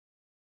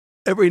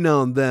Every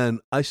now and then,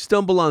 I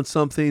stumble on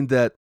something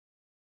that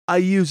I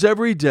use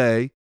every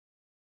day,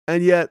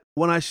 and yet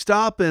when I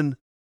stop and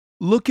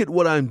look at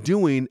what I'm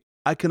doing,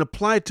 I can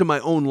apply it to my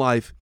own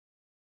life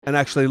and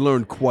actually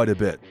learn quite a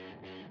bit.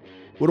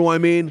 What do I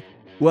mean?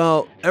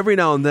 Well, every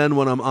now and then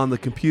when I'm on the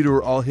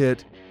computer, I'll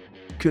hit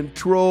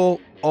Control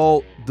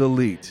Alt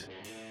Delete.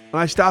 And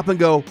I stop and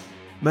go,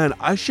 man,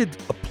 I should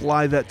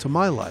apply that to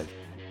my life.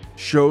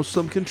 Show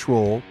some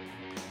control,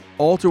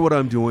 alter what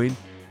I'm doing,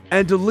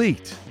 and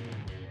delete.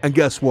 And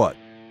guess what?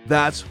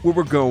 That's where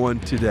we're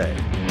going today.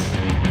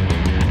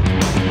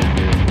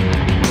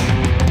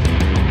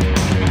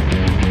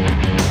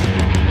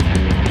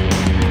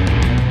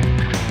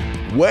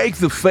 Wake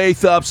the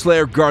faith up,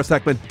 Slayer, Garth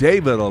Heckman,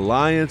 David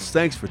Alliance.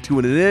 Thanks for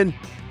tuning in.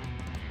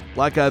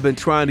 Like I've been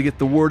trying to get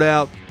the word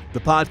out, the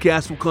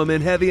podcast will come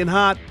in heavy and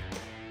hot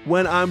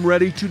when I'm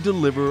ready to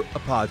deliver a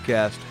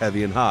podcast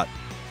heavy and hot.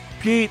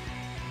 Pete,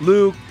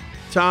 Luke,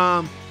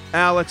 Tom,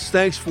 Alex,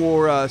 thanks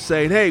for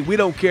saying, hey, we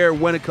don't care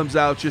when it comes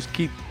out, just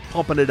keep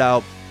pumping it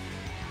out.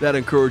 That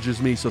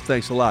encourages me, so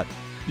thanks a lot.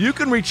 You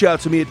can reach out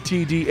to me at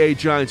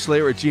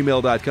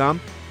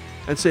tdagiantslayer@gmail.com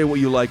and say what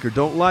you like or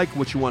don't like,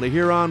 what you want to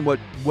hear on,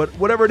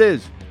 whatever it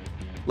is.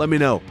 Let me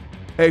know.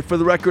 Hey, for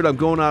the record, I'm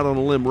going out on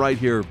a limb right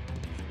here,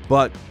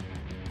 but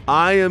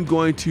I'm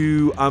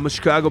a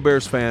Chicago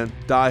Bears fan,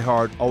 die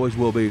hard, always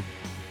will be,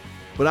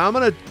 but I'm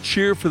going to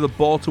cheer for the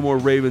Baltimore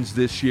Ravens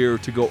this year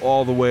to go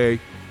all the way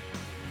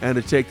and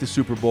to take the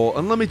Super Bowl.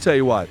 And let me tell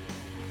you what,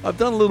 I've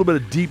done a little bit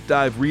of deep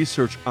dive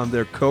research on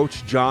their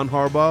coach, John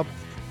Harbaugh.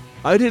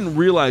 I didn't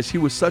realize he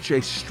was such a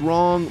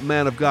strong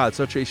man of God,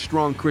 such a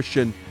strong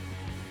Christian.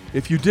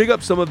 If you dig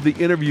up some of the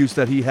interviews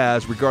that he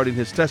has regarding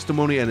his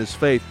testimony and his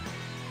faith,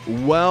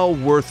 well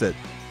worth it.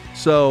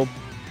 So,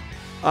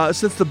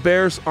 since the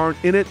Bears aren't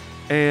in it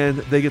and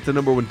they get the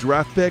number 1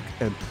 draft pick,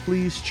 and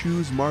please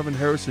choose Marvin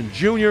Harrison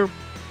Jr.,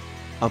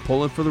 I'm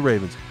pulling for the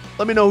Ravens.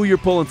 Let me know who you're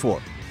pulling for.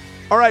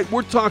 All right,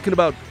 we're talking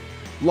about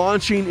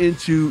launching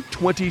into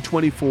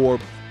 2024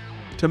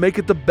 to make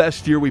it the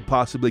best year we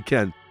possibly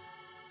can.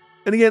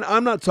 And again,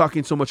 I'm not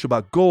talking so much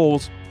about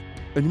goals,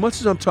 as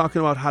much as I'm talking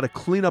about how to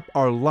clean up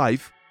our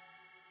life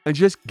and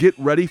just get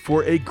ready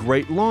for a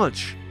great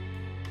launch.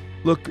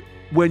 Look,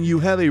 when you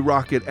have a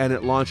rocket and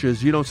it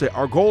launches, you don't say,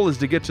 our goal is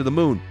to get to the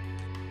moon.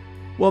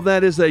 Well,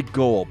 that is a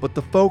goal, but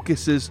the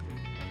focus is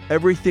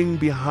everything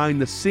behind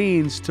the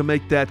scenes to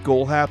make that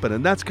goal happen.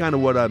 And that's kind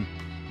of what I'm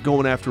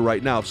going after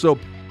right now. So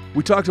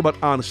we talked about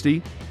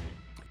honesty.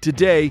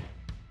 Today,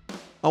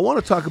 I want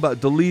to talk about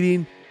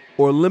deleting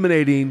or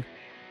eliminating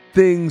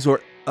things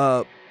or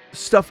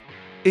stuff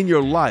in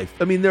your life.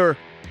 I mean,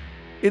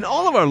 in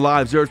all of our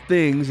lives, there are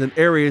things and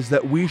areas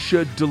that we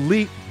should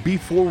delete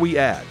before we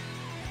add.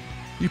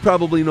 You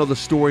probably know the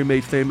story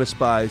made famous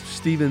by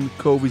Stephen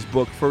Covey's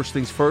book, First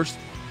Things First.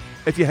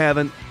 If you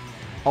haven't,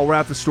 I'll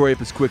wrap the story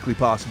up as quickly as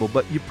possible,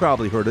 but you've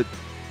probably heard it.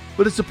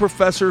 But it's a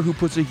professor who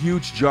puts a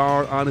huge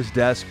jar on his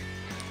desk,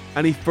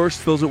 and he first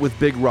fills it with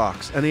big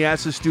rocks, and he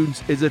asks his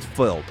students, is it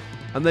filled?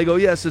 And they go,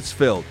 yes, it's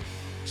filled.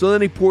 So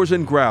then he pours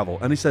in gravel,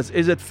 and he says,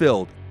 is it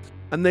filled?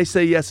 And they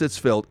say, yes, it's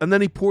filled. And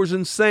then he pours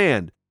in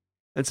sand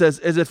and says,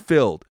 is it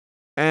filled?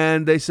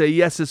 And they say,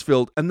 yes, it's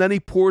filled. And then he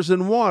pours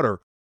in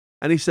water,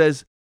 and he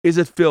says, is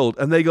it filled?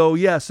 And they go,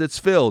 yes, it's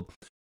filled.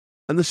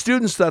 And the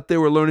students thought they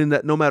were learning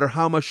that no matter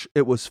how much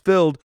it was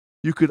filled,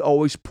 you could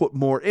always put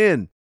more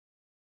in.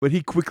 But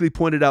he quickly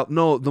pointed out,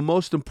 no, the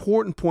most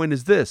important point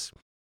is this.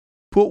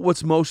 Put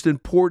what's most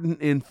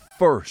important in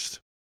first.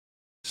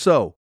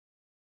 So,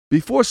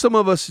 before some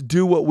of us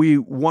do what we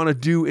want to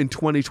do in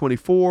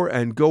 2024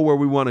 and go where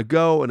we want to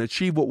go and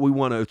achieve what we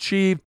want to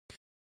achieve,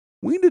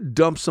 we need to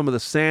dump some of the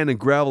sand and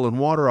gravel and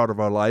water out of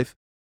our life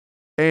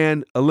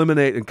and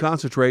eliminate and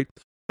concentrate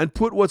and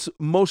put what's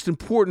most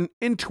important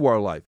into our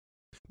life.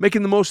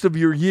 Making the most of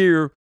your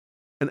year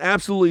and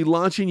absolutely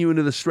launching you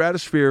into the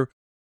stratosphere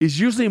is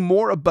usually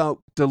more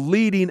about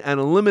deleting and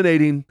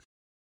eliminating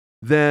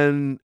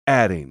than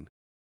adding.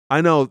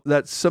 I know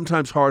that's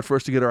sometimes hard for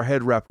us to get our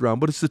head wrapped around,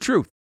 but it's the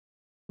truth.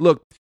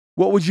 Look,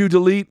 what would you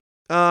delete?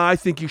 I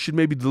think you should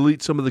maybe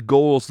delete some of the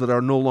goals that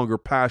are no longer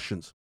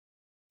passions.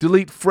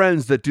 Delete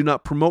friends that do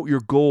not promote your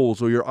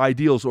goals or your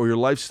ideals or your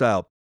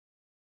lifestyle.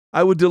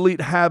 I would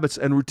delete habits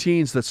and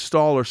routines that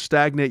stall or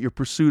stagnate your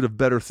pursuit of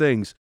better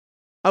things.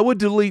 I would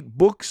delete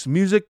books,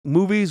 music,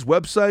 movies,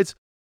 websites,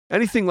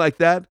 anything like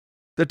that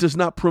that does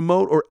not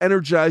promote or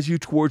energize you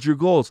towards your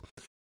goals.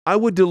 I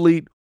would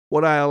delete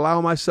what I allow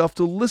myself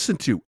to listen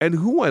to and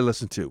who I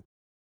listen to.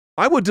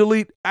 I would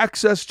delete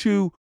access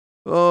to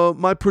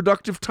my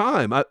productive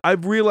time.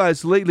 I've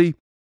realized lately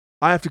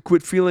I have to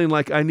quit feeling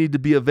like I need to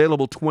be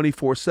available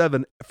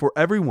 24/7 for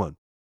everyone.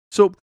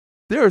 So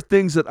there are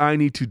things that I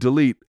need to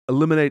delete,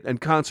 eliminate, and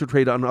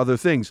concentrate on other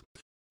things.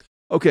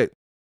 Okay,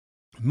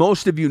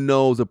 most of you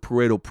know the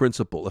Pareto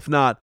principle. If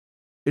not,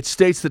 it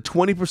states that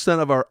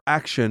 20% of our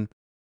action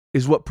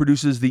is what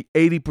produces the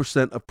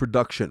 80% of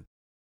production.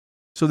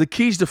 So the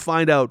key is to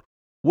find out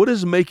what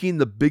is making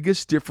the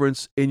biggest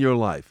difference in your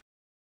life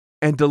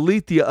and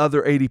delete the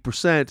other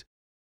 80%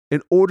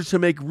 in order to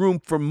make room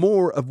for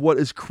more of what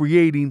is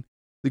creating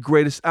the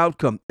greatest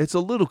outcome. It's a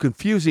little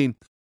confusing,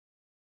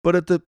 but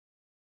at the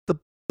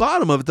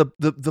bottom of it,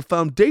 the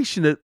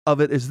foundation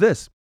of it is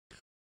this.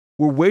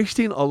 We're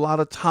wasting a lot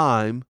of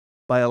time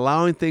by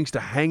allowing things to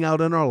hang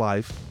out in our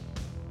life,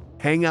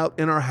 hang out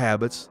in our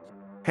habits,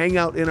 hang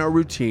out in our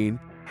routine,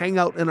 hang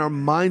out in our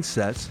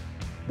mindsets.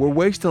 We're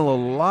wasting a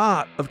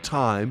lot of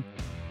time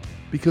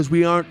because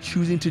we aren't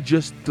choosing to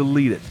just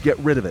delete it, get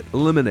rid of it,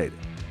 eliminate it.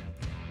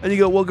 And you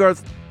go, well,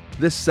 Garth,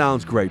 this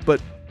sounds great,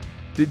 but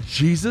did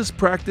Jesus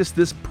practice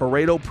this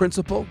Pareto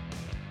principle?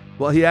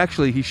 Well,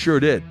 he sure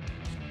did.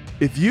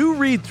 If you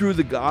read through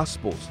the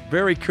Gospels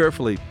very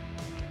carefully,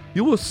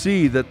 you will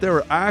see that there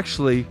are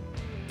actually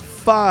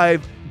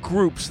 5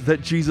 groups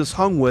that Jesus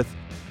hung with,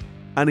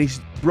 and he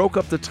broke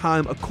up the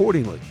time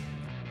accordingly.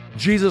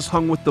 Jesus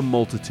hung with the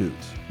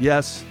multitudes.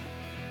 Yes,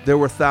 there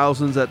were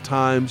thousands at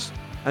times,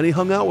 and he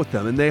hung out with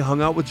them, and they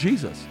hung out with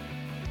Jesus.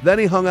 Then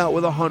he hung out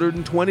with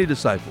 120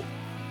 disciples.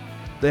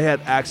 They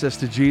had access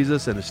to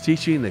Jesus and his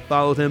teaching. They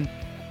followed him.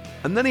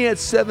 And then he had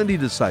 70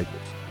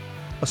 disciples,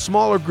 a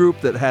smaller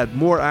group that had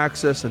more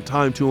access and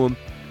time to him.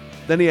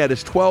 Then he had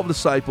his 12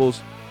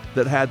 disciples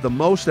that had the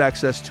most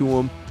access to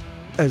him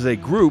as a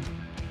group.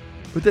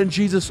 But then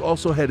Jesus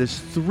also had his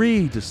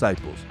 3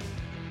 disciples,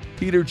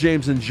 Peter,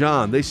 James, and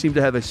John. They seemed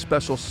to have a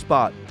special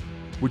spot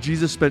where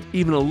Jesus spent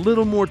even a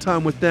little more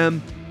time with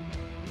them.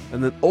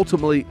 And then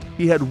ultimately,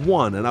 he had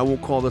one, and I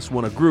won't call this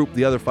one a group,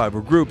 the other 5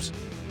 were groups.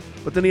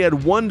 But then he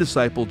had one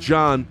disciple,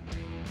 John,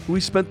 who he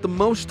spent the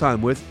most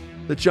time with,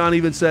 that John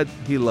even said,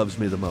 he loves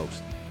me the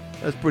most.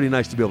 That's pretty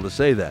nice to be able to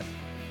say that.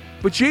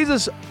 But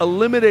Jesus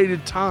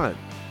eliminated time.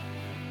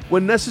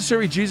 When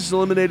necessary, Jesus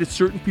eliminated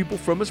certain people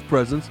from his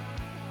presence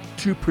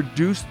to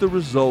produce the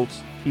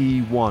results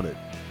he wanted.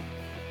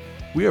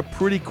 We are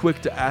pretty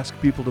quick to ask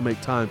people to make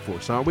time for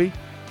us, aren't we?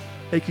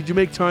 Hey, could you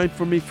make time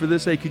for me for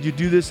this? Hey, could you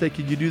do this? Hey,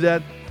 could you do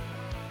that?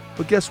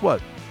 But guess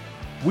what?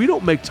 We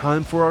don't make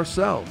time for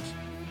ourselves.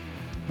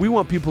 We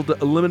want people to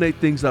eliminate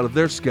things out of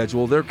their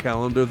schedule, their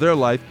calendar, their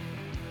life,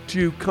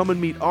 to come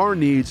and meet our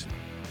needs,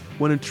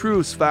 when in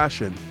truest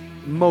fashion,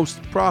 the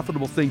most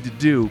profitable thing to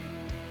do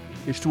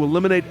is to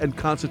eliminate and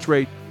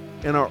concentrate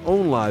in our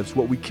own lives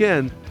what we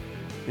can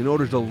in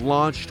order to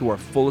launch to our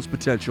fullest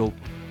potential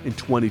in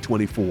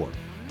 2024.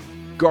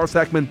 Garth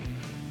Heckman,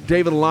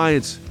 David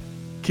Alliance,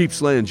 keep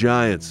slaying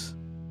giants.